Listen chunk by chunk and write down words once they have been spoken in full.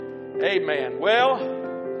Amen. Well,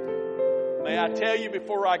 may I tell you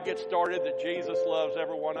before I get started that Jesus loves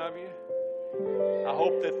every one of you. I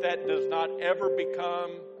hope that does not ever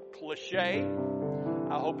become cliche.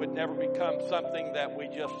 I hope it never becomes something that we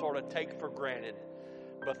just sort of take for granted.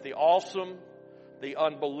 But the awesome, the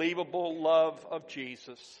unbelievable love of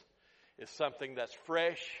Jesus is something that's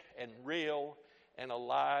fresh and real and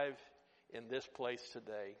alive in this place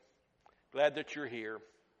today. Glad that you're here.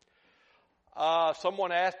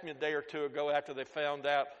 Someone asked me a day or two ago after they found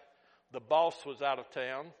out the boss was out of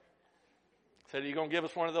town. Said, "Are you going to give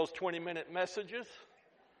us one of those 20-minute messages?"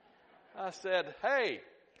 I said, "Hey,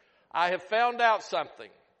 I have found out something,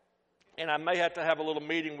 and I may have to have a little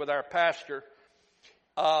meeting with our pastor.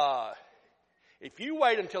 If you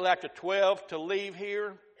wait until after 12 to leave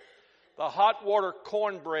here, the hot water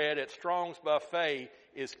cornbread at Strong's Buffet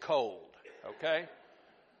is cold, okay?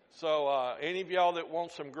 So any of y'all that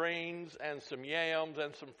want some greens and some yams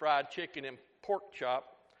and some fried chicken and pork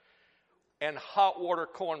chop and hot water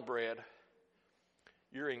cornbread,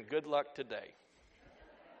 you're in good luck today."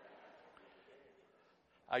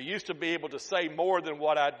 I used to be able to say more than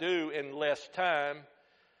what I do in less time.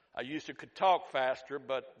 I used to could talk faster,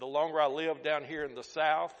 but the longer I live down here in the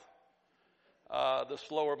South, the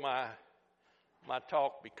slower my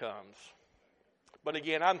talk becomes. But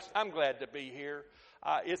again, I'm glad to be here.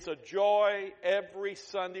 It's a joy every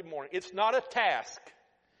Sunday morning. It's not a task.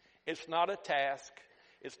 It's not a task.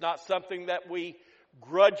 It's not something that we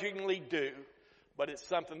grudgingly do, but it's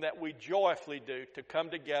something that we joyfully do to come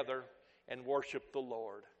together and worship the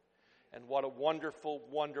Lord. And what a wonderful,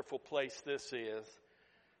 wonderful place this is.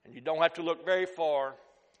 And you don't have to look very far.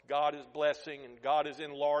 God is blessing and God is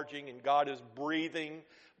enlarging and God is breathing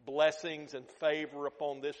blessings and favor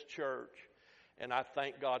upon this church. And I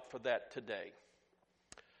thank God for that today.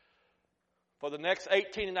 For the next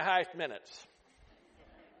 18 and a half minutes,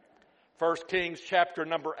 1 Kings chapter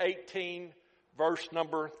number 18, verse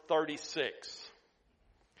number 36.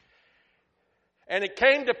 "And it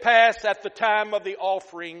came to pass at the time of the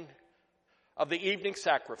offering of the evening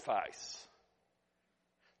sacrifice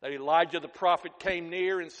that Elijah the prophet came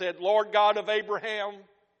near and said, 'Lord God of Abraham,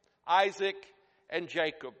 Isaac, and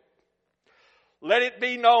Jacob, let it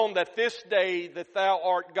be known that this day that thou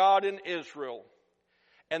art God in Israel,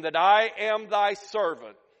 and that I am thy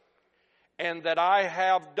servant, and that I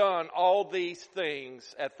have done all these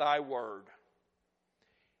things at thy word.'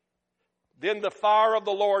 Then the fire of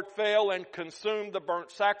the Lord fell and consumed the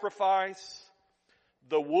burnt sacrifice,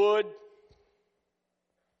 the wood,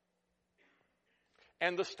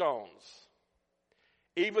 and the stones,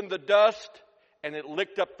 even the dust, and it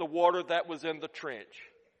licked up the water that was in the trench.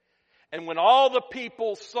 And when all the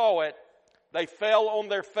people saw it, they fell on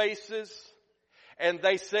their faces, and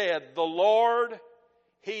they said, 'The Lord,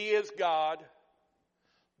 He is God.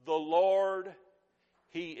 The Lord,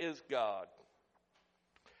 He is God.'"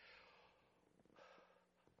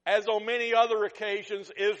 As on many other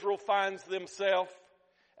occasions, Israel finds themselves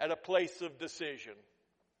at a place of decision.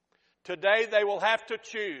 Today they will have to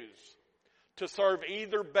choose to serve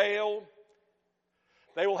either Baal,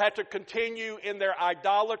 they will have to continue in their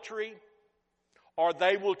idolatry, or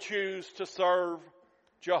they will choose to serve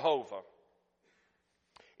Jehovah.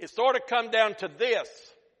 It sort of comes down to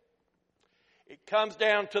this. It comes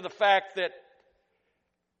down to the fact that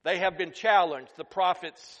they have been challenged, the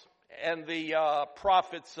prophets and the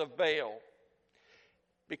prophets of Baal.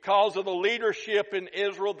 Because of the leadership in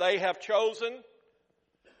Israel, they have chosen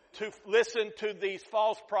to listen to these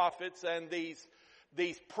false prophets and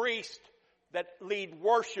these priests that lead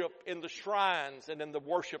worship in the shrines and in the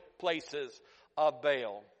worship places of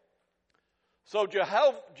Baal. So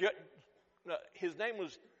his name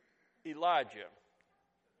was Elijah.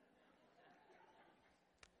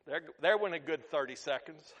 There went a good 30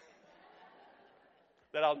 seconds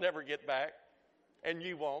that I'll never get back, and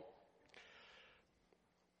you won't.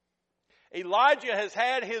 Elijah has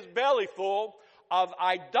had his belly full of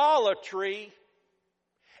idolatry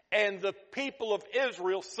and the people of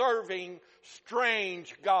Israel serving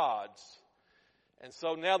strange gods. And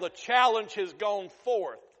so now the challenge has gone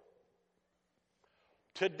forth.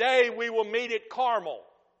 Today we will meet at Carmel,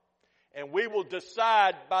 and we will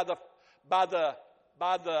decide by the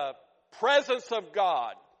presence of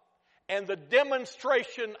God and the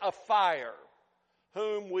demonstration of fire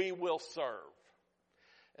whom we will serve.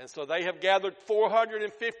 And so they have gathered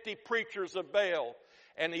 450 preachers of Baal,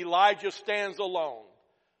 and Elijah stands alone.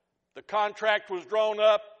 The contract was drawn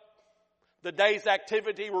up. The day's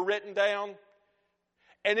activity were written down.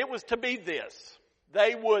 And it was to be this.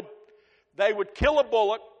 They would kill a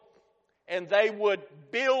bullock, and they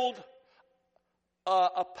would build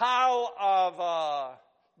a pile of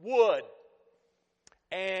wood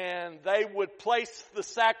and they would place the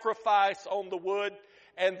sacrifice on the wood,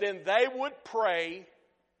 and then they would pray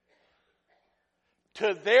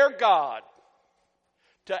to their God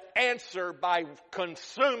to answer by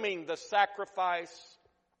consuming the sacrifice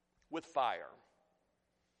with fire.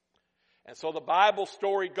 And so the Bible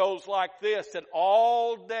story goes like this, that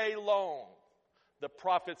all day long the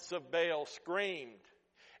prophets of Baal screamed,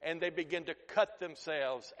 and they began to cut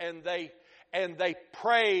themselves, and they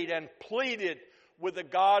prayed and pleaded with the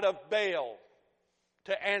God of Baal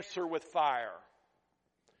to answer with fire.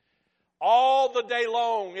 All the day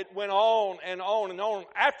long it went on and on and on.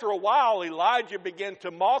 After a while, Elijah began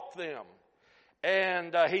to mock them.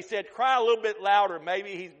 And he said, cry a little bit louder.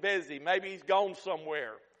 Maybe he's busy. Maybe he's gone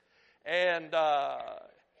somewhere. And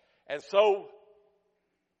so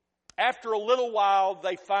after a little while,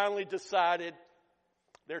 they finally decided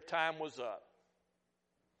their time was up.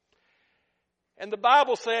 And the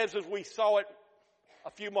Bible says, as we saw it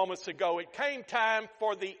a few moments ago, it came time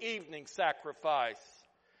for the evening sacrifice.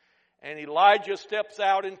 And Elijah steps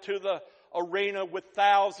out into the arena with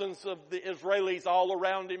thousands of the Israelis all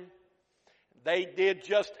around him. They did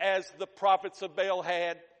just as the prophets of Baal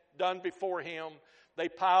had done before him. They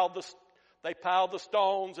piled the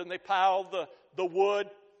stones and they piled the wood.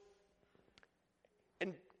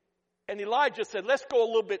 And Elijah said, let's go a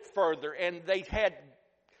little bit further. And they had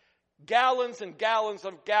gallons and gallons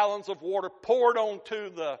of water poured onto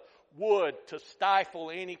the wood to stifle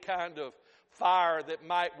any kind of fire that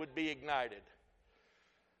would be ignited.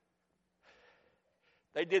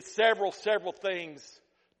 They did several things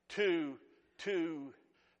to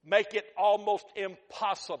make it almost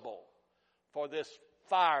impossible for this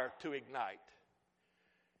fire to ignite.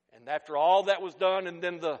 And after all that was done, and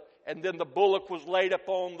then the bullock was laid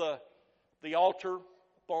upon the altar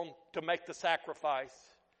to make the sacrifice.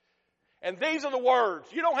 And these are the words.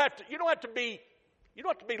 You don't have to be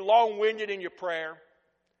long-winded in your prayer.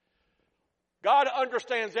 God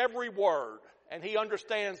understands every word, and He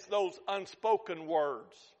understands those unspoken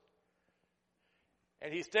words.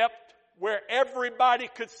 And He stepped where everybody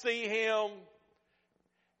could see Him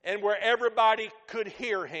and where everybody could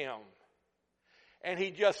hear Him. And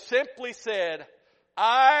He just simply said,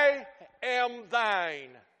 I am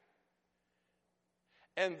thine,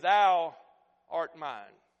 and thou art mine.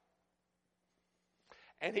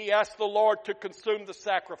 And he asked the Lord to consume the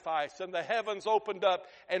sacrifice. And the heavens opened up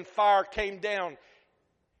and fire came down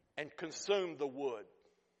and consumed the wood.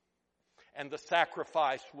 And the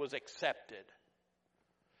sacrifice was accepted.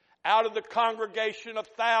 Out of the congregation of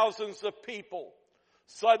thousands of people,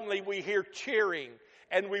 suddenly we hear cheering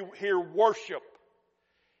and we hear worship.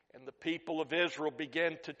 And the people of Israel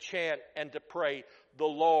began to chant and to pray, the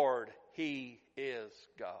Lord, He is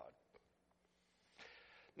God.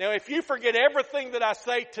 Now, if you forget everything that I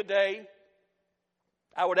say today,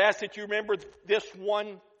 I would ask that you remember this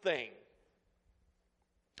one thing.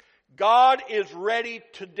 God is ready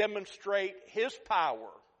to demonstrate His power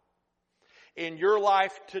in your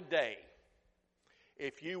life today,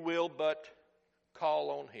 if you will but call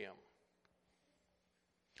on Him.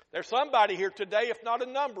 There's somebody here today, if not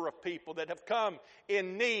a number of people, that have come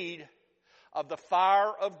in need of the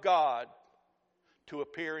fire of God to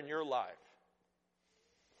appear in your life.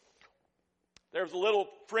 There was a little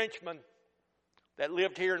Frenchman that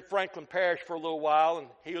lived here in Franklin Parish for a little while, and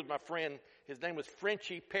he was my friend. His name was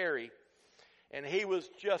Frenchie Perry, and he was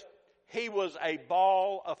a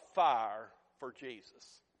ball of fire for Jesus.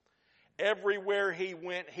 Everywhere he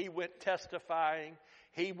went testifying,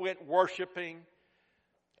 he went worshiping,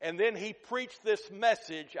 and then he preached this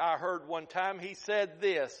message I heard one time. He said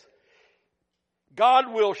this,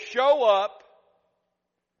 God will show up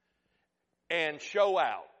and show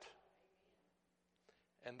out.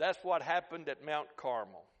 And that's what happened at Mount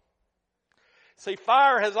Carmel. See,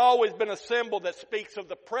 fire has always been a symbol that speaks of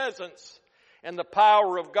the presence and the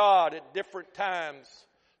power of God at different times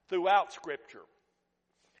throughout Scripture.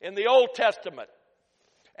 In the Old Testament,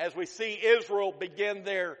 as we see Israel begin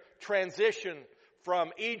their transition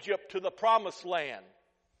from Egypt to the Promised Land,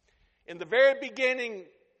 in the very beginning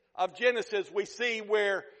of Genesis, we see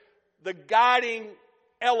where the guiding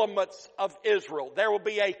elements of Israel, there will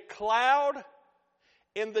be a cloud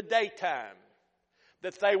in the daytime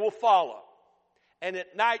that they will follow. And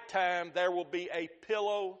at nighttime there will be a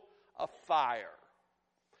pillar of fire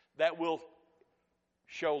that will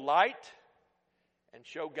show light and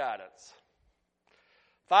show guidance.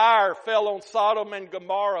 Fire fell on Sodom and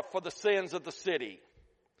Gomorrah for the sins of the city.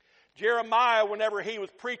 Jeremiah, whenever he was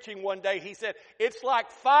preaching one day, he said, it's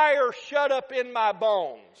like fire shut up in my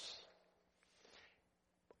bones.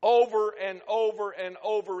 Over and over and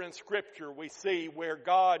over in Scripture, we see where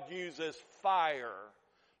God uses fire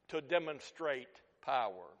to demonstrate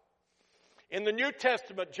power. In the New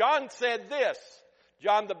Testament, John said this,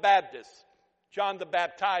 John the Baptist, John the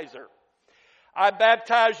Baptizer, I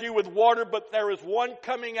baptize you with water, but there is one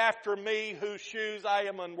coming after me whose shoes I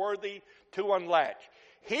am unworthy to unlatch.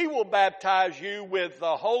 He will baptize you with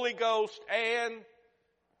the Holy Ghost and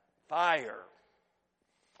fire.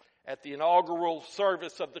 At the inaugural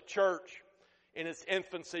service of the church in its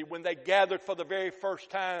infancy, when they gathered for the very first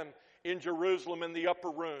time in Jerusalem in the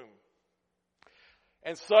upper room,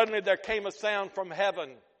 and suddenly there came a sound from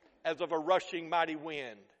heaven as of a rushing mighty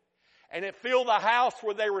wind, and it filled the house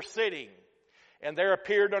where they were sitting. And there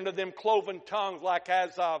appeared unto them cloven tongues like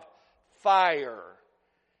as of fire,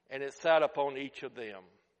 and it sat upon each of them.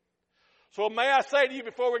 So may I say to you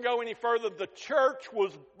before we go any further, the church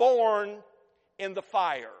was born in the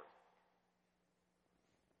fire.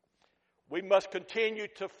 We must continue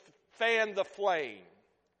to fan the flame.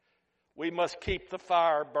 We must keep the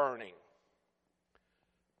fire burning.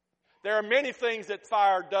 There are many things that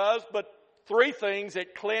fire does, but three things: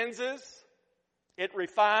 it cleanses, it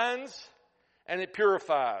refines, and it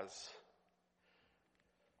purifies.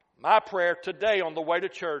 My prayer today on the way to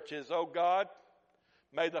church is, oh God,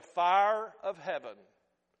 may the fire of heaven,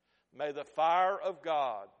 may the fire of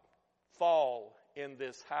God fall in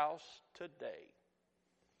this house today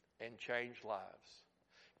and change lives.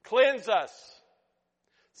 Cleanse us,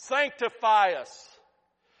 sanctify us,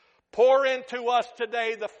 pour into us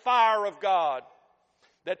today the fire of God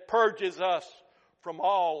that purges us from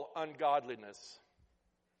all ungodliness.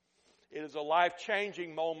 It is a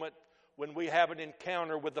life-changing moment when we have an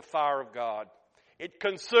encounter with the fire of God. It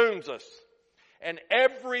consumes us, and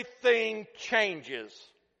everything changes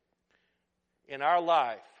in our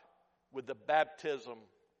life with the baptism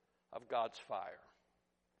of God's fire.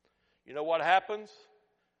 You know what happens?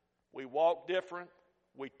 We walk different,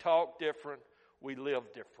 we talk different, we live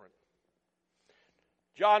different.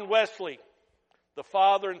 John Wesley, the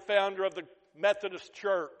father and founder of the Methodist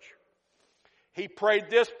Church, he prayed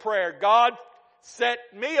this prayer: God, set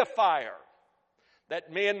me afire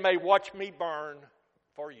that men may watch me burn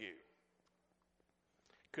for you.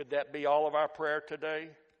 Could that be all of our prayer today?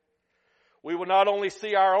 We will not only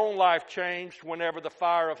see our own life changed whenever the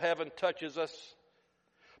fire of heaven touches us,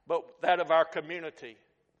 but that of our community.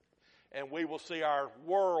 And we will see our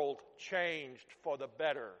world changed for the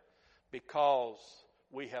better because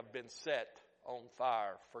we have been set on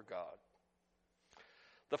fire for God.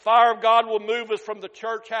 The fire of God will move us from the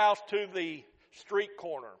church house to the street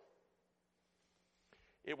corner.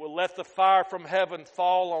 It will let the fire from heaven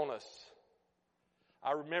fall on us.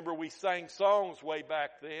 I remember we sang songs way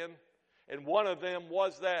back then, and one of them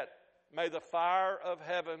was that, may the fire of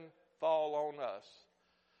heaven fall on us.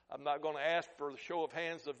 I'm not going to ask for a show of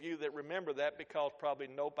hands of you that remember that, because probably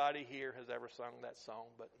nobody here has ever sung that song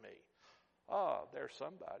but me. Ah, there's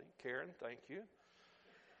somebody. Karen, thank you.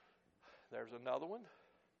 There's another one.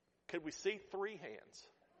 Could we see 3 hands?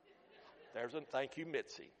 Thank you,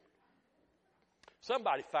 Mitzi.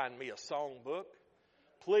 Somebody find me a songbook.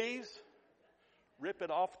 Please rip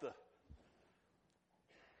it off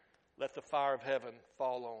let the fire of heaven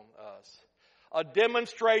fall on us. A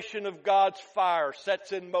demonstration of God's fire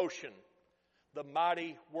sets in motion the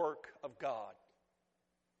mighty work of God.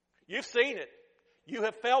 You've seen it. You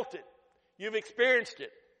have felt it. You've experienced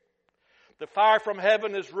it. The fire from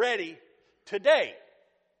heaven is ready today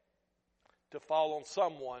to fall on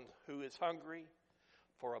someone who is hungry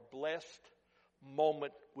for a blessed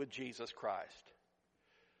moment with Jesus Christ.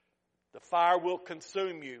 The fire will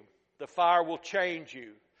consume you. The fire will change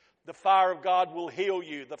you. The fire of God will heal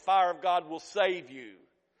you. The fire of God will save you.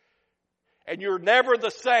 And you're never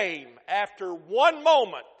the same after one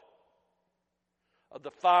moment of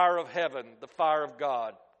the fire of heaven, the fire of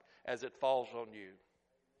God, as it falls on you.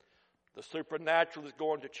 The supernatural is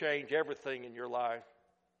going to change everything in your life.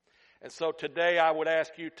 And so today I would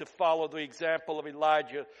ask you to follow the example of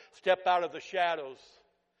Elijah. Step out of the shadows.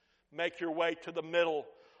 Make your way to the middle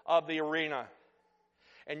of the arena.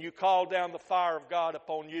 And you call down the fire of God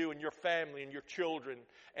upon you and your family and your children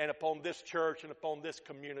and upon this church and upon this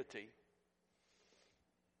community.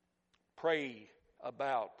 Pray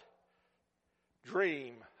about,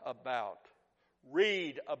 dream about,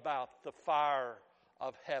 read about the fire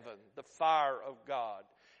of heaven, the fire of God.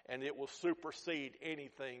 And it will supersede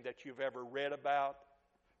anything that you've ever read about,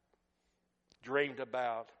 dreamed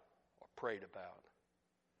about, or prayed about.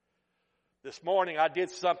 This morning I did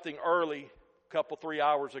something early, a couple, 3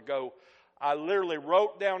 hours ago. I literally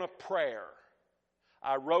wrote down a prayer.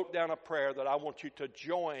 I wrote down a prayer that I want you to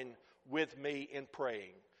join with me in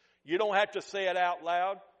praying. You don't have to say it out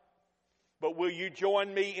loud, but will you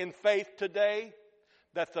join me in faith today?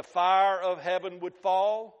 that the fire of heaven would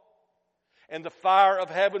fall and the fire of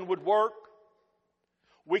heaven would work.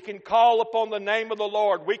 We can call upon the name of the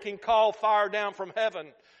Lord. We can call fire down from heaven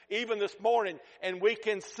even this morning, and we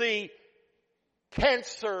can see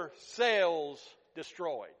cancer cells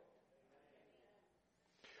destroyed.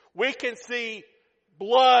 We can see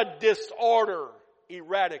blood disorder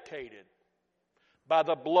eradicated by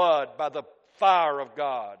the blood, by the fire of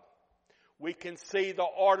God. We can see the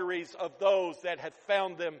arteries of those that have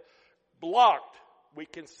found them blocked. We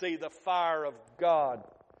can see the fire of God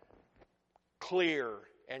clear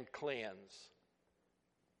and cleanse.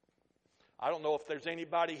 I don't know if there's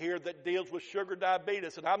anybody here that deals with sugar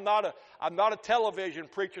diabetes, and I'm not a television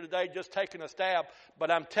preacher today just taking a stab, but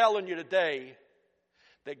I'm telling you today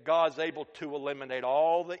that God's able to eliminate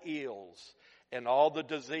all the ills and all the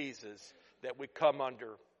diseases that we come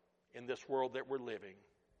under in this world that we're living.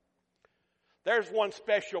 There's one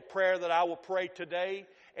special prayer that I will pray today,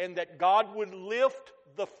 and that God would lift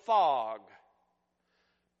the fog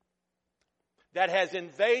that has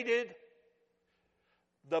invaded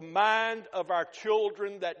the mind of our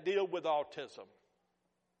children that deal with autism.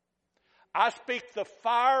 I speak the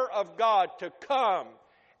fire of God to come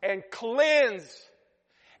and cleanse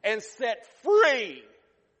and set free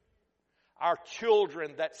our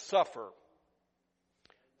children that suffer.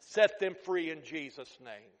 Set them free in Jesus'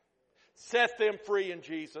 name. Set them free in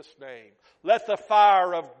Jesus' name. Let the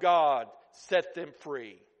fire of God set them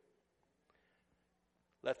free.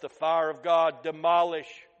 Let the fire of God demolish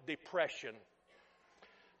depression.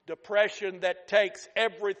 Depression that takes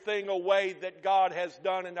everything away that God has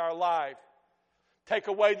done in our life. Take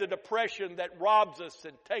away the depression that robs us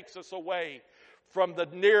and takes us away from the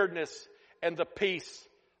nearness and the peace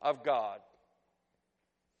of God.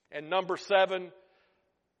 And number 7,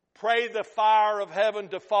 pray the fire of heaven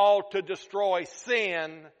to fall to destroy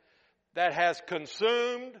sin that has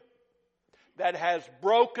consumed, that has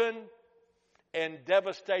broken, and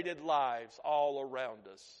devastated lives all around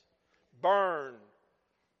us. Burn,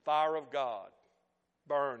 fire of God.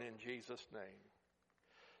 Burn in Jesus' name.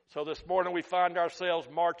 So this morning we find ourselves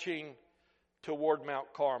marching toward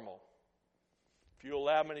Mount Carmel. If you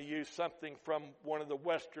allow me to use something from one of the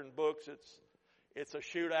Western books, it's a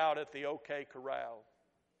shootout at the OK Corral.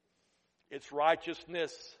 It's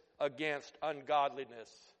righteousness against ungodliness.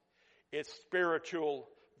 It's spiritual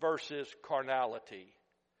versus carnality.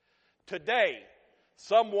 Today,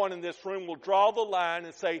 someone in this room will draw the line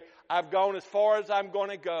and say, I've gone as far as I'm going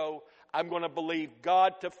to go. I'm going to believe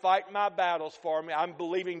God to fight my battles for me. I'm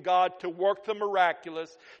believing God to work the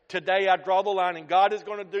miraculous. Today I draw the line, and God is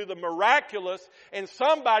going to do the miraculous in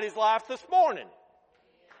somebody's life this morning.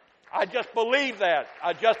 I just believe that.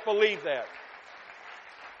 I just believe that.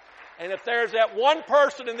 And if there's that one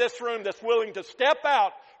person in this room that's willing to step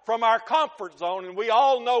out from our comfort zone, and we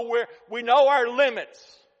all know we know our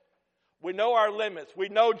limits. We know our limits. We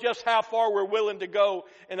know just how far we're willing to go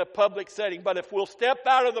in a public setting. But if we'll step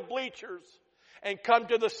out of the bleachers and come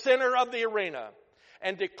to the center of the arena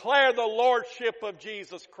and declare the lordship of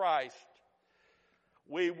Jesus Christ,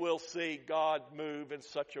 we will see God move in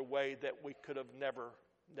such a way that we could have never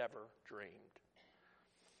dreamed.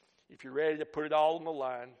 If you're ready to put it all on the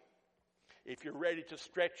line, if you're ready to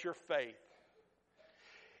stretch your faith,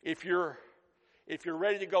 if you're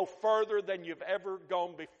ready to go further than you've ever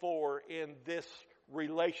gone before in this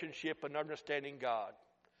relationship and understanding God,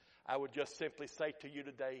 I would just simply say to you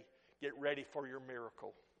today, get ready for your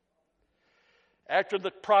miracle. After the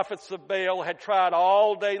prophets of Baal had tried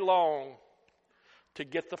all day long to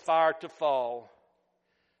get the fire to fall,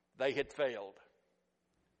 they had failed.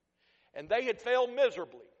 And they had failed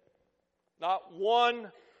miserably. Not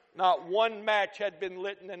one match had been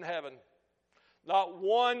lit in heaven. Not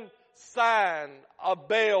one sign of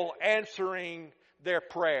Baal answering their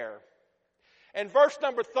prayer. And verse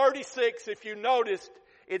number 36, if you noticed,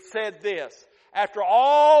 it said this: after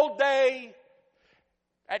all day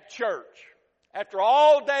at church, after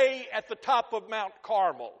all day at the top of Mount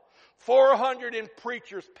Carmel, 400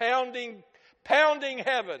 preachers pounding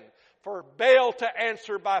heaven for Baal to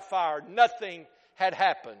answer by fire, nothing had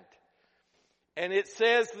happened. And it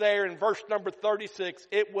says there in verse number 36,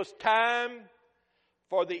 it was time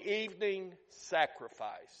for the evening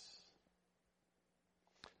sacrifice.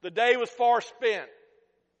 The day was far spent.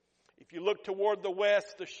 If you look toward the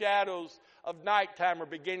west, the shadows of nighttime are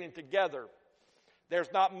beginning to gather.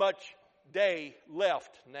 There's not much day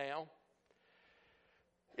left now.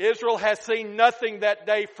 Israel has seen nothing that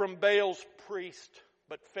day from Baal's priest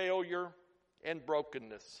but failure and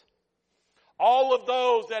brokenness. All of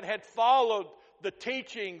those that had followed the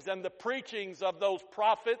teachings and the preachings of those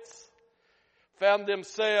prophets found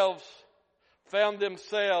themselves found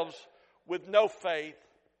themselves with no faith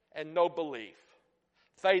and no belief.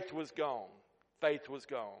 Faith was gone. Faith was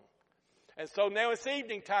gone. And so now it's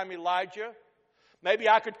evening time, Elijah. Maybe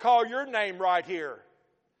I could call your name right here.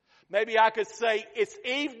 Maybe I could say it's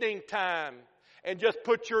evening time and just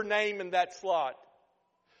put your name in that slot.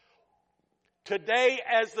 Today,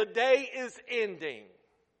 as the day is ending,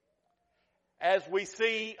 as we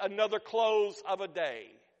see another close of a day,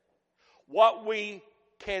 what we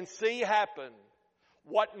can see happen,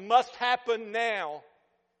 what must happen now,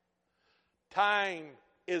 time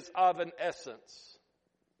is of an essence.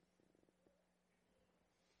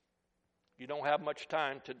 You don't have much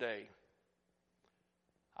time today.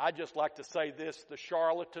 I just like to say this, the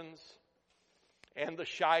charlatans and the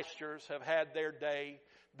shysters have had their day.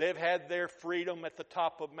 They've had their freedom at the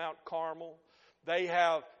top of Mount Carmel. They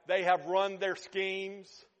have run their schemes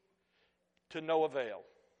to no avail.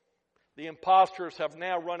 The imposters have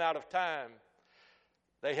now run out of time.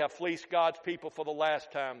 They have fleeced God's people for the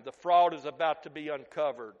last time. The fraud is about to be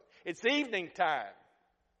uncovered. It's evening time.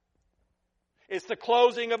 It's the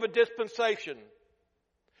closing of a dispensation.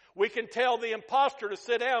 We can tell the impostor to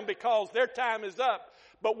sit down because their time is up.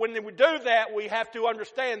 But when we do that, we have to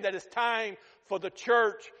understand that it's time for the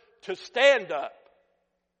church to stand up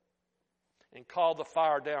and call the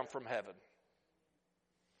fire down from heaven.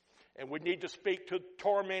 And we need to speak to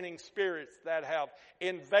tormenting spirits that have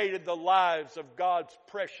invaded the lives of God's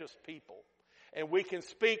precious people. And we can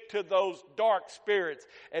speak to those dark spirits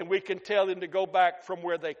and we can tell them to go back from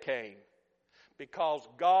where they came. Because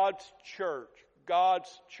God's church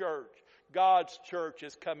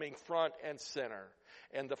is coming front and center.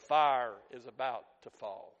 And the fire is about to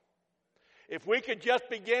fall. If we could just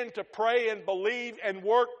begin to pray and believe and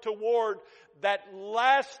work toward that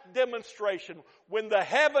last demonstration when the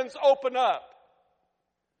heavens open up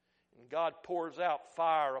and God pours out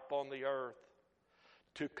fire upon the earth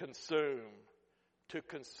to consume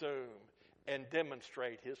and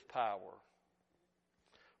demonstrate His power.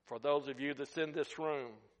 For those of you that's in this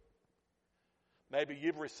room, maybe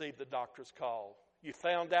you've received the doctor's call. You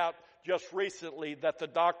found out just recently that the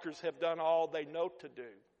doctors have done all they know to do.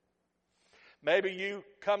 Maybe you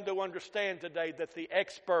come to understand today that the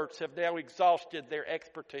experts have now exhausted their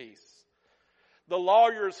expertise. The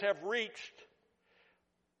lawyers have reached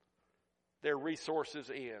their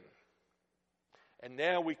resources in. And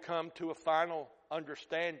now we come to a final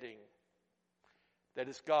understanding that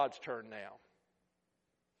it's God's turn now.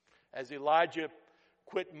 As Elijah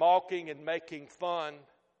quit mocking and making fun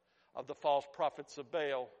of the false prophets of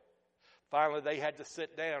Baal, finally they had to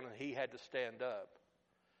sit down and he had to stand up.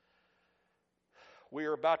 We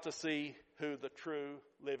are about to see who the true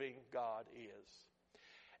living God is.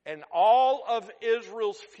 And all of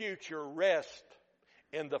Israel's future rests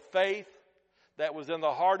in the faith that was in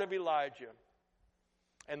the heart of Elijah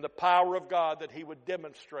and the power of God that he would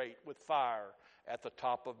demonstrate with fire at the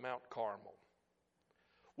top of Mount Carmel.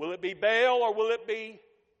 Will it be Baal or will it be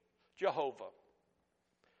Jehovah?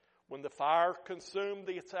 When the fire consumed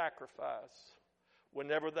the sacrifice,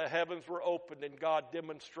 whenever the heavens were opened and God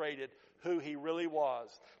demonstrated who He really was,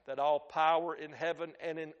 that all power in heaven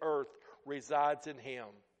and in earth resides in Him,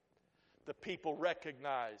 the people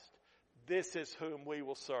recognized, this is whom we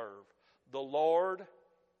will serve. The Lord,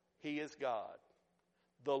 He is God.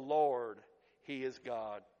 The Lord, He is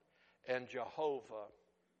God. And Jehovah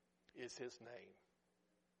is His name.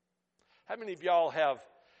 How many of y'all have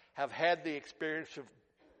had the experience of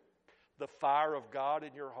the fire of God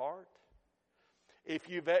in your heart? If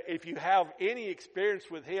you have any experience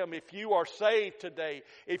with Him, if you are saved today,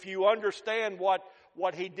 if you understand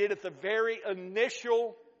what He did at the very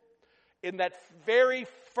initial, in that very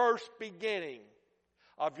first beginning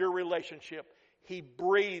of your relationship, He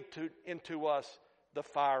breathed into us the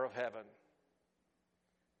fire of heaven.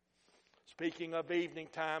 Speaking of evening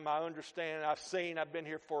time, I understand, I've been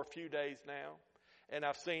here for a few days now, and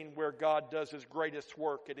I've seen where God does His greatest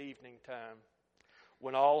work at evening time.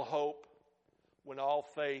 When all hope, when all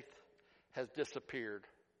faith has disappeared.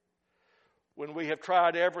 When we have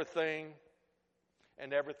tried everything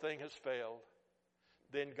and everything has failed,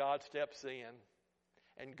 then God steps in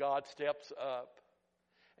and God steps up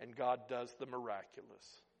and God does the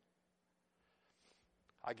miraculous.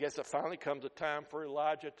 I guess it finally comes a time for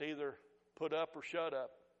Elijah to either put up or shut up.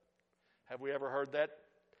 Have we ever heard that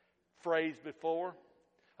phrase before?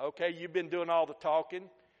 Okay, you've been doing all the talking.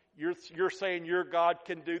 You're saying your God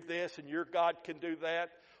can do this and your God can do that.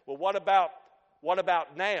 Well, what about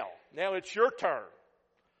now? Now it's your turn.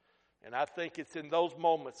 And I think it's in those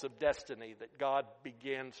moments of destiny that God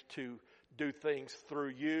begins to do things through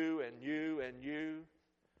you and you and you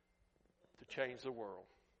to change the world.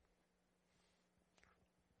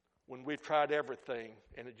 when we've tried everything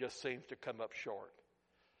and it just seems to come up short.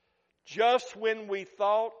 Just when we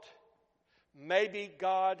thought maybe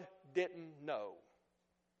God didn't know.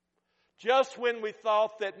 Just when we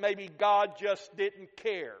thought that maybe God just didn't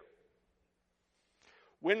care.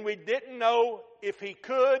 When we didn't know if He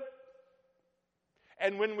could,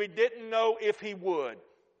 and when we didn't know if He would.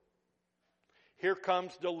 Here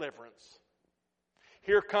comes deliverance.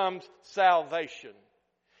 Here comes salvation.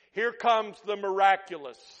 Here comes the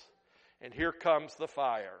miraculous. And here comes the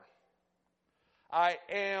fire. I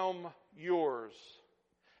am yours,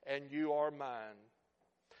 and you are mine.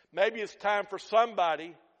 Maybe it's time for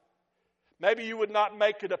somebody. Maybe you would not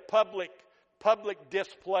make it a public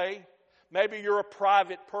display. Maybe you're a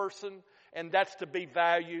private person, and that's to be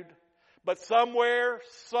valued. But somewhere,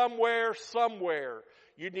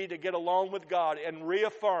 you need to get along with God and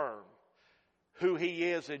reaffirm who He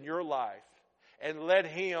is in your life. And let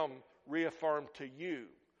Him reaffirm to you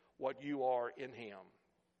what you are in Him.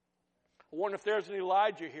 I wonder if there's an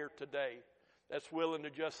Elijah here today that's willing to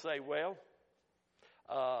just say, well,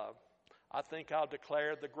 I think I'll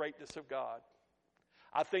declare the greatness of God.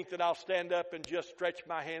 I think that I'll stand up and just stretch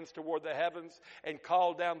my hands toward the heavens and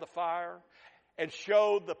call down the fire and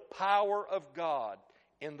show the power of God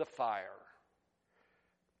in the fire.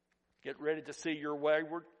 Get ready to see your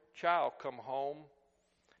wayward child come home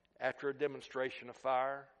after a demonstration of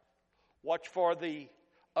fire. Watch for the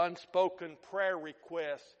unspoken prayer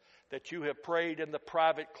requests that you have prayed in the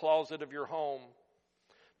private closet of your home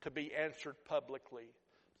to be answered publicly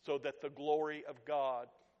so that the glory of God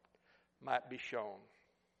might be shown.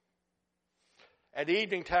 At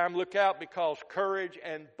evening time, look out, because courage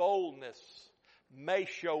and boldness may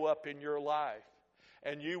show up in your life.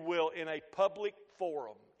 And you will, in a public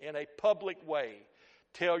forum, in a public way,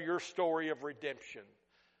 tell your story of redemption.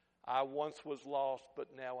 I once was lost, but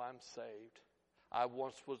now I'm saved. I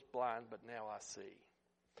once was blind, but now I see.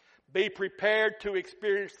 Be prepared to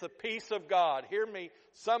experience the peace of God. Hear me,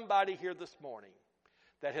 somebody here this morning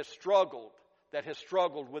that has struggled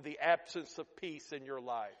with the absence of peace in your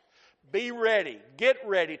life. Be ready, get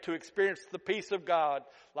ready to experience the peace of God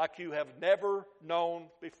like you have never known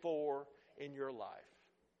before in your life.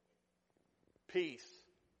 Peace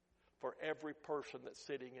for every person that's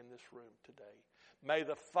sitting in this room today. May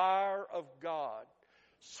the fire of God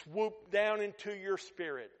swoop down into your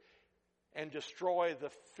spirit and destroy the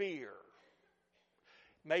fear.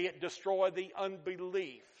 May it destroy the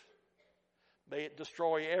unbelief. May it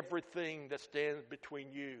destroy everything that stands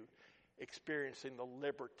between you experiencing the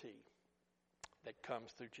liberty that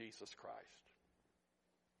comes through Jesus Christ.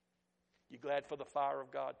 You glad for the fire of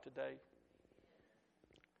God today?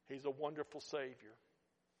 He's a wonderful Savior.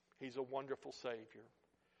 He's a wonderful Savior.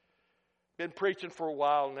 Been preaching for a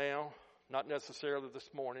while now, not necessarily this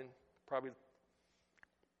morning, probably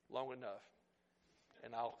long enough,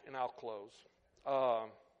 and I'll close.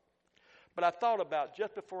 But I thought about,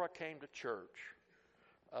 just before I came to church,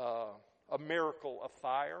 a miracle of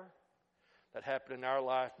fire that happened in our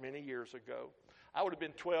life many years ago. I would have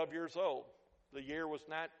been 12 years old. The year was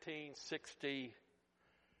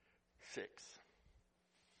 1966.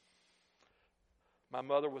 My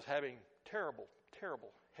mother was having terrible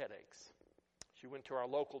headaches. She went to our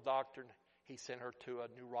local doctor, and he sent her to a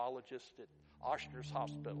neurologist at Ochsner's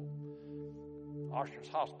Hospital. Ochsner's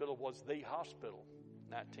Hospital was the hospital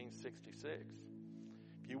in 1966.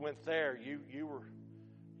 If you went there, you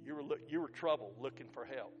were trouble looking for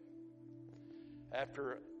help.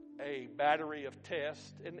 After a battery of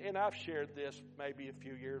tests, and I've shared this maybe a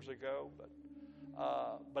few years ago,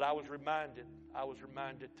 but I was reminded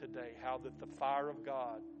today how that the fire of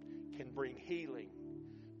God can bring healing,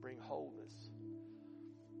 bring wholeness.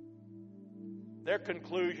 Their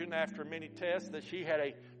conclusion after many tests that she had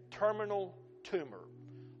a terminal tumor,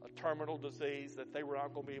 a terminal disease, that they were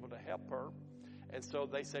not going to be able to help her. And so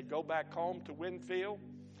they said, go back home to Winfield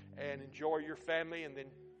and enjoy your family, and then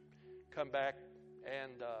come back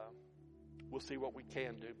and we'll see what we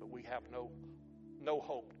can do, but we have no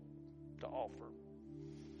hope to offer.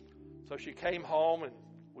 So she came home, and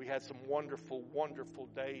we had some wonderful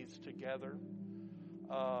days together.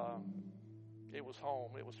 It was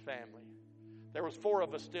home. It was family. There was 4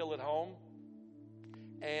 of us still at home.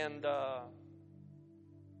 And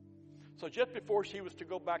so just before she was to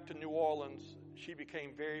go back to New Orleans, she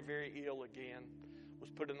became very ill again,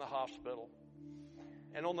 was put in the hospital.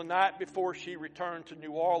 And on the night before she returned to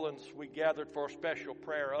New Orleans, we gathered for a special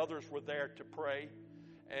prayer. Others were there to pray.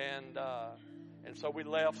 And so we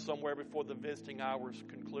left somewhere before the visiting hours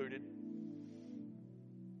concluded.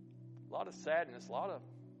 A lot of sadness, a lot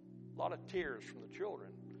of tears from the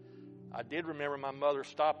children. I did remember my mother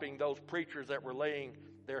stopping those preachers that were laying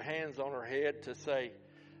their hands on her head to say,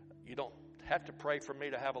 you don't have to pray for me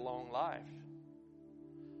to have a long life,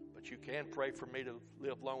 but you can pray for me to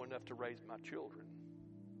live long enough to raise my children.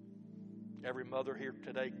 Every mother here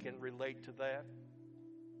today can relate to that.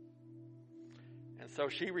 And so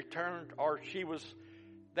she returned, or she was,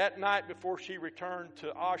 that night before she returned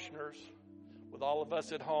to Ochsner's with all of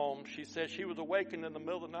us at home, she said she was awakened in the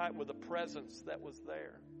middle of the night with a presence that was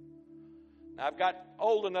there. Now, I've got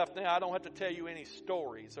old enough now, I don't have to tell you any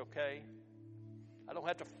stories, okay? I don't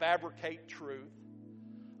have to fabricate truth.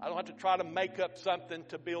 I don't have to try to make up something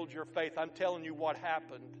to build your faith. I'm telling you what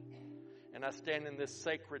happened. And I stand in this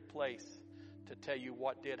sacred place to tell you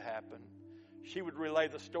what did happen. She would relay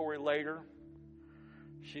the story later.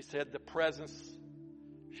 She said the presence,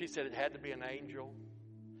 she said it had to be an angel.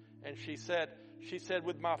 And she said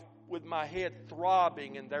with my head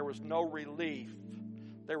throbbing and there was no relief.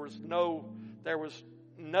 There was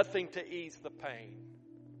nothing to ease the pain.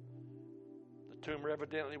 The tumor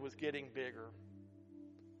evidently was getting bigger.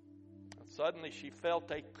 And suddenly she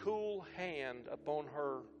felt a cool hand upon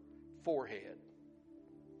her forehead.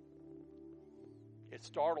 It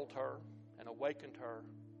startled her and awakened her.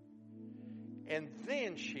 And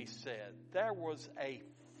then she said, there was a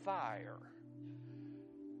fire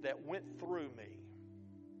that went through me.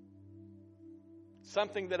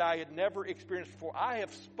 Something that I had never experienced before.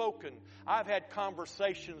 I've had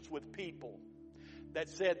conversations with people that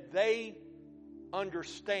said they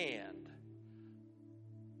understand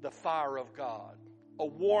the fire of God. A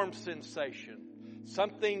warm sensation.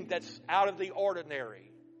 Something that's out of the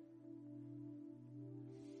ordinary.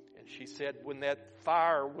 And she said when that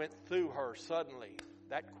fire went through her suddenly,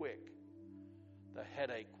 that quick, the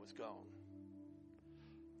headache was gone.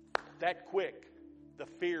 That quick, the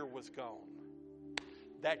fear was gone.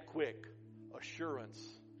 That quick, assurance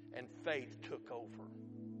and faith took over.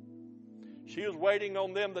 She was waiting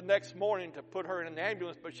on them the next morning to put her in an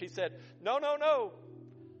ambulance, but she said, no.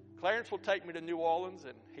 Clarence will take me to New Orleans,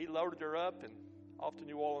 and he loaded her up, and off to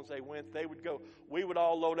New Orleans they went. They would go. We would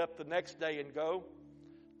all load up the next day and go,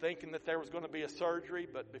 thinking that there was going to be a surgery,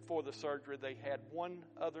 but before the surgery they had one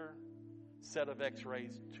other set of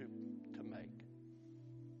x-rays to make.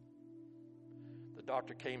 The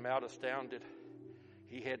doctor came out astounded.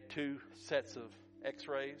 He had 2 sets of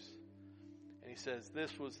x-rays, and he says,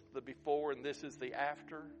 this was the before and this is the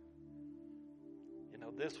after. You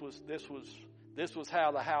know, this was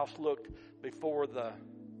how the house looked before the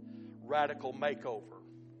radical makeover.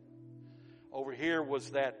 Over here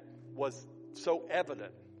was so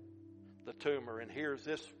evident, the tumor, and here's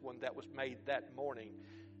this one that was made that morning.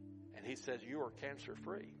 And he says, you are cancer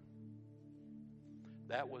free.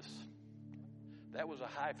 That was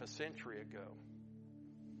a half a century ago.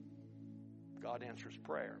 God answers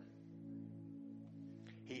prayer.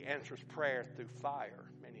 He answers prayer through fire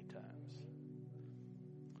many times.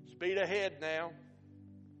 Speed ahead now.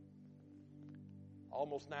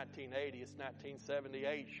 Almost 1980. It's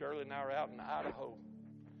 1978. Shirley and I are out in Idaho,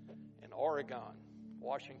 in Oregon,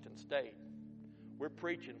 Washington State. We're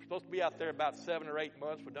preaching. We're supposed to be out there about 7 or 8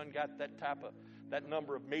 months. We done got that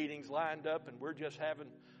number of meetings lined up, and we're just having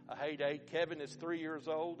a heyday. Kevin is 3 years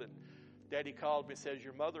old, and Daddy called me and says,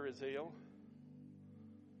 your mother is ill.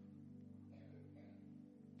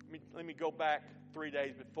 Let me go back 3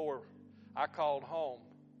 days before. I called home,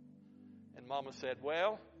 and Mama said,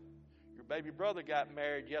 well, your baby brother got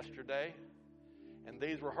married yesterday, and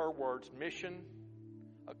these were her words, mission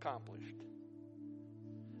accomplished.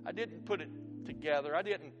 I didn't put it together. I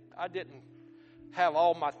didn't have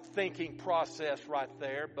all my thinking process right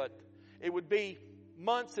there, but it would be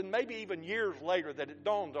months and maybe even years later that it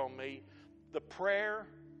dawned on me, the prayer,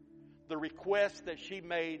 the request that she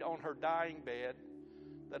made on her dying bed,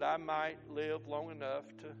 that I might live long enough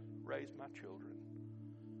to raise my children.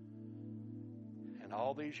 And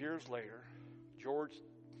all these years later, George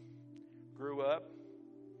grew up,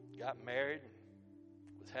 got married,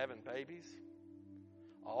 was having babies.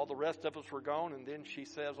 All the rest of us were gone, and then she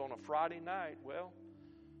says on a Friday night, well,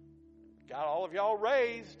 got all of y'all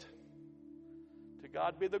raised. To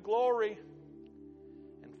God be the glory.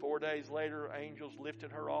 And 4 days later, angels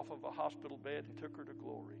lifted her off of a hospital bed and took her to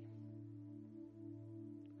glory.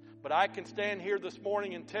 But I can stand here this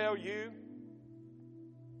morning and tell you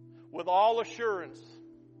with all assurance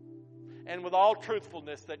and with all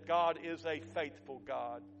truthfulness that God is a faithful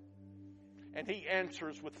God. And He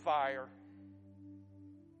answers with fire.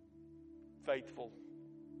 Faithful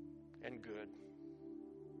and good.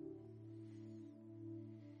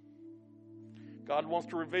 God wants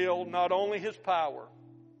to reveal not only His power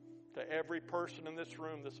to every person in this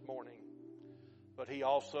room this morning, but He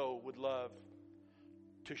also would love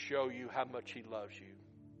to show you how much He loves you.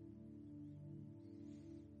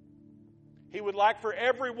 He would like for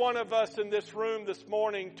every one of us in this room this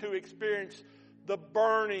morning to experience the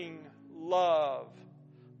burning love,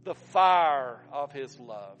 the fire of His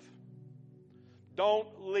love.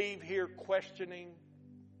 Don't leave here questioning.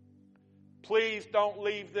 Please don't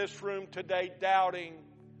leave this room today doubting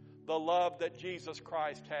the love that Jesus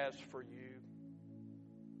Christ has for you.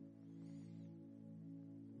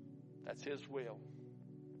 That's His will.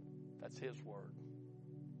 That's His word.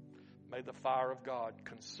 May the fire of God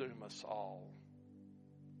consume us all.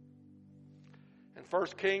 In 1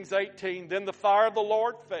 Kings 18, then the fire of the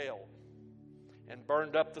Lord fell and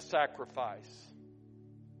burned up the sacrifice.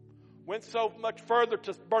 Went so much further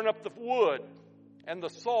to burn up the wood and the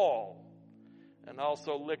soil, and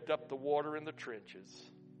also licked up the water in the trenches.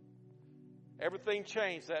 Everything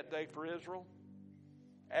changed that day for Israel,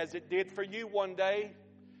 as it did for you one day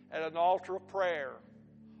at an altar of prayer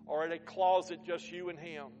or at a closet just you and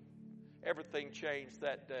Him. Everything changed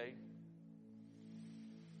that day.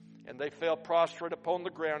 And they fell prostrate upon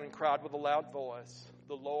the ground and cried with a loud voice,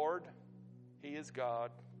 "The Lord, He is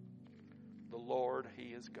God. The Lord,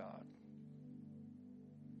 He is God."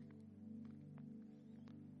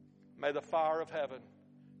 May the fire of heaven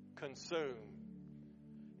consume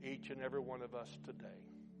each and every one of us today.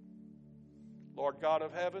 Lord God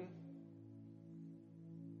of heaven,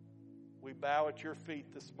 we bow at your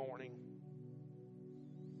feet this morning.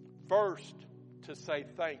 First, to say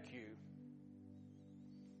thank you.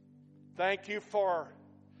 Thank you for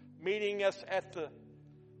meeting us at the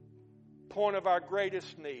point of our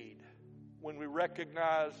greatest need, when we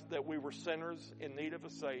recognized that we were sinners in need of a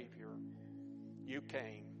Savior. You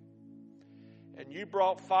came. And you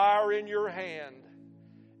brought fire in your hand,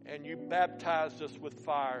 and you baptized us with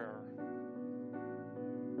fire,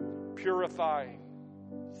 purifying,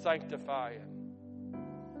 sanctifying,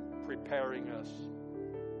 preparing us.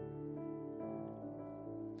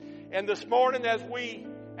 And this morning, as we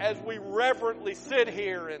reverently sit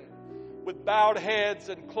here and with bowed heads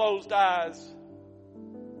and closed eyes,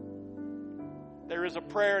 there is a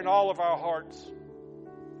prayer in all of our hearts.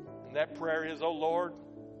 And that prayer is, "O Lord,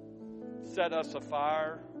 set us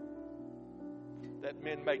afire, that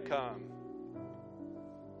men may come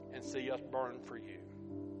and see us burn for you."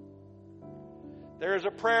 There is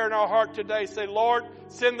a prayer in our heart today. Say, "Lord,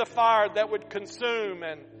 send the fire that would consume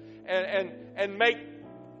and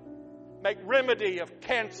make remedy of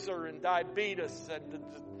cancer and diabetes and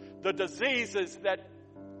the diseases that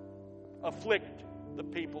afflict the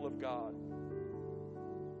people of God."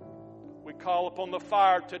 We call upon the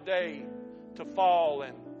fire today to fall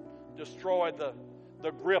and destroy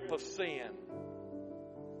the grip of sin.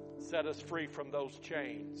 Set us free from those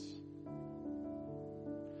chains.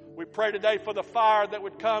 We pray today for the fire that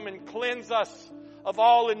would come and cleanse us of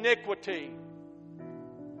all iniquity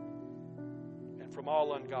and from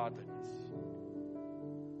all ungodliness.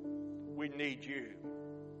 We need you,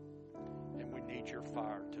 and we need your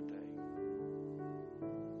fire today.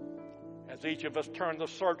 As each of us turn the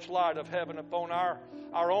searchlight of heaven upon our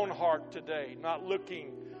own heart today, not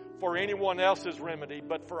looking for anyone else's remedy,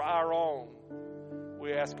 but for our own,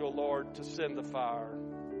 we ask, O Lord, to send the fire.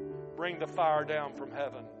 Bring the fire down from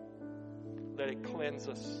heaven. Let it cleanse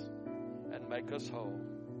us and make us whole.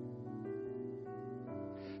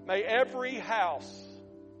 May every house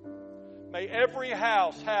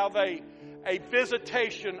have a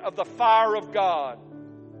visitation of the fire of God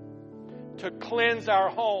to cleanse our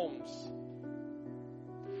homes.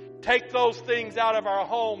 Take those things out of our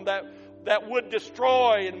home that would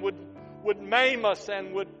destroy and would maim us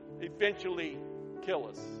and would eventually kill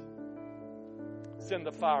us. Send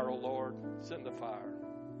the fire, O Lord. Send the fire.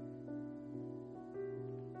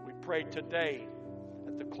 We pray today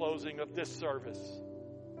at the closing of this service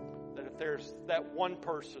that if there's that one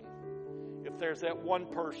person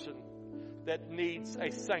that needs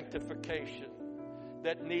a sanctification,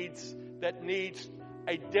 that needs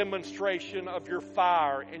a demonstration of your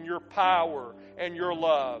fire and your power and your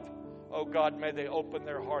love, oh God, may they open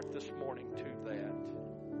their heart this morning to that.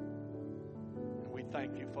 And we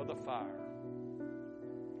thank you for the fire.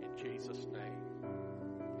 In Jesus' name,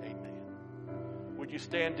 amen. Would you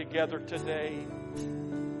stand together today?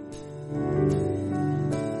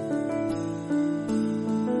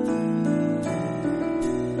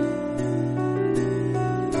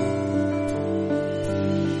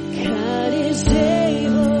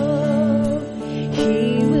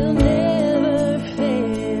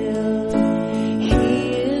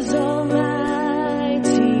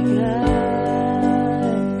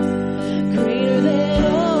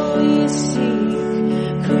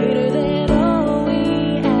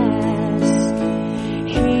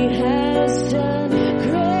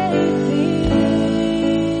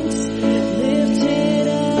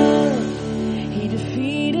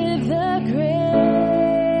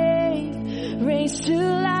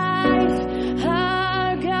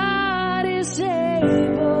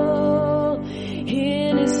 able.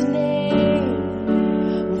 In His name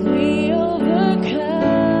we overcome.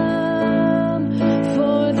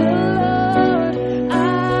 For the Lord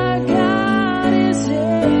our God is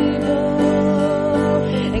able,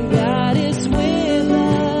 and God is with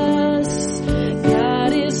us.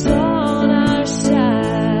 God is on our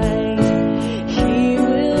side. He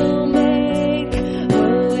will make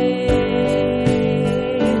a way.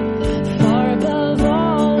 Far above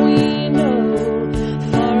all we know,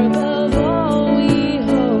 far above all we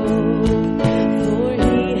hope. For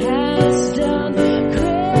He has done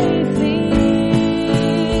great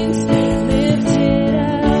things. Lifted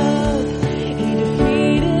up, He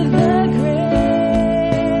defeated the grave.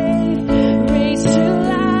 Raised to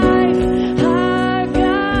life, our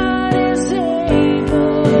God is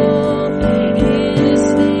able. In His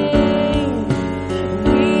name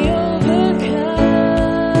we overcome.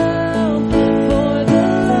 For the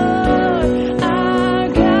Lord our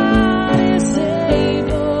God is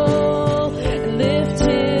able.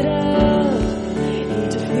 Lifted up, He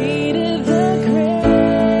defeated the grave.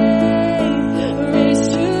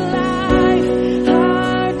 Raised to life,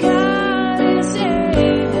 our God is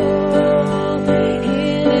able. In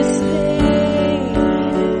His name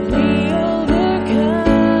we overcome.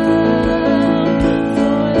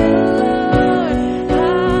 For the Lord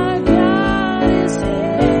our God is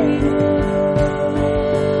able.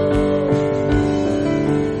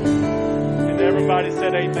 And everybody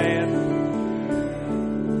said amen.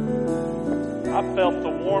 I felt the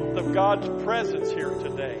warmth of God's presence here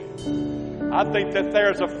today. I think that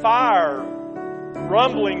there's a fire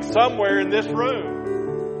rumbling somewhere in this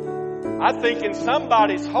room. I think in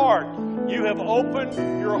somebody's heart, you have opened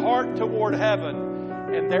your heart toward heaven,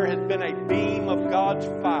 and there has been a beam of God's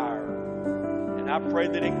fire. And I pray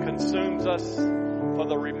that it consumes us for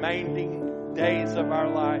the remaining days of our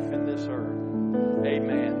life in this earth.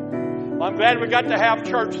 Amen. Well, I'm glad we got to have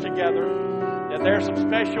church together. That there are some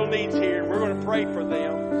special needs here. We're going to pray for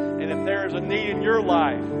them. And if there is a need in your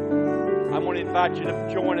life, I'm going to invite you to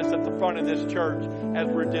join us at the front of this church as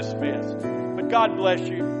we're dismissed. But God bless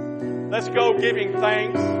you. Let's go giving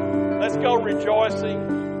thanks. Let's go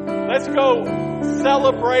rejoicing. Let's go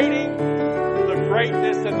celebrating the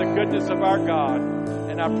greatness and the goodness of our God.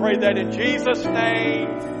 And I pray that in Jesus' name,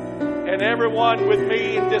 and everyone with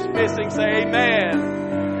me in dismissing say amen.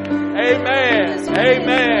 Amen.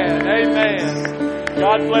 Amen. Amen.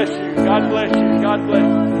 God bless you. God bless you. God bless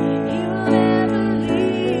you.